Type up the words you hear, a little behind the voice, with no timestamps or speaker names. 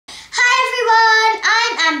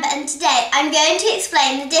Amber, and today I'm going to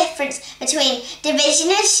explain the difference between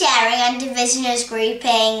division as sharing and division as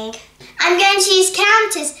grouping. I'm going to use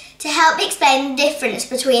counters to help explain the difference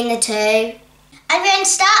between the two. I'm going to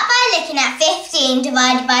start by looking at 15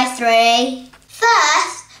 divided by 3.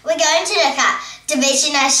 First, we're going to look at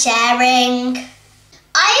division as sharing.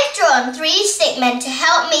 I have drawn 3 stickmen to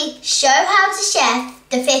help me show how to share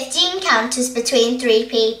the 15 counters between 3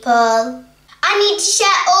 people. I need to share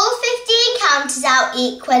all 15 counters out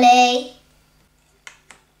equally.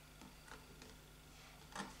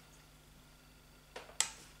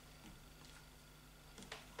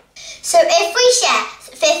 So if we share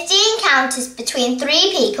 15 counters between 3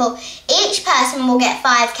 people, each person will get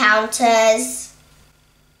 5 counters.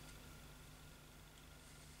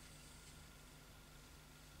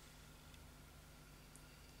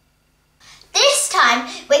 This time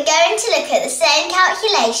we're going to look at the same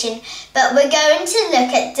calculation, but we're going to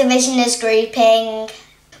look at division as grouping.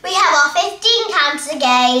 We have our 15 counters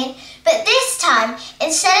again, but this time,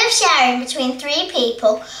 instead of sharing between 3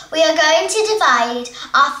 people, we are going to divide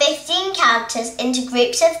our 15 counters into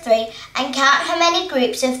groups of 3 and count how many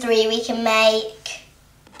groups of 3 we can make.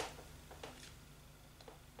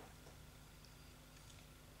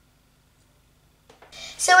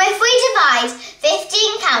 So if we divide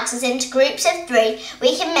 15 counters into groups of 3,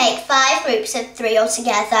 we can make 5 groups of 3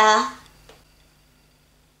 altogether.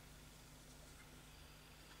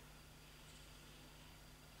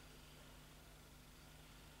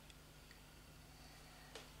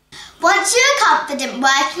 Once you are confident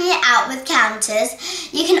working it out with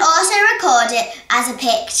counters, you can also record it as a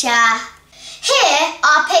picture. Here,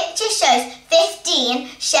 our picture shows 15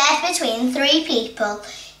 shared between 3 people,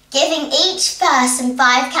 giving each person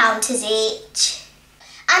 5 counters each.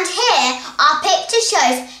 And here, our picture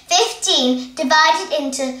shows 15 divided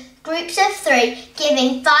into groups of 3,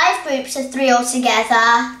 giving 5 groups of 3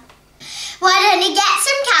 altogether. Why don't you get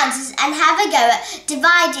some counters and have a go at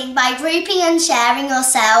dividing by grouping and sharing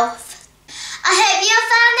yourself? I hope you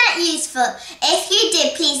found that useful. If you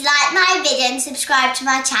did, please like my video and subscribe to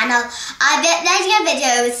my channel. I'll be uploading a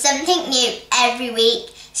video with something new every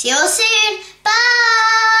week. See you all soon.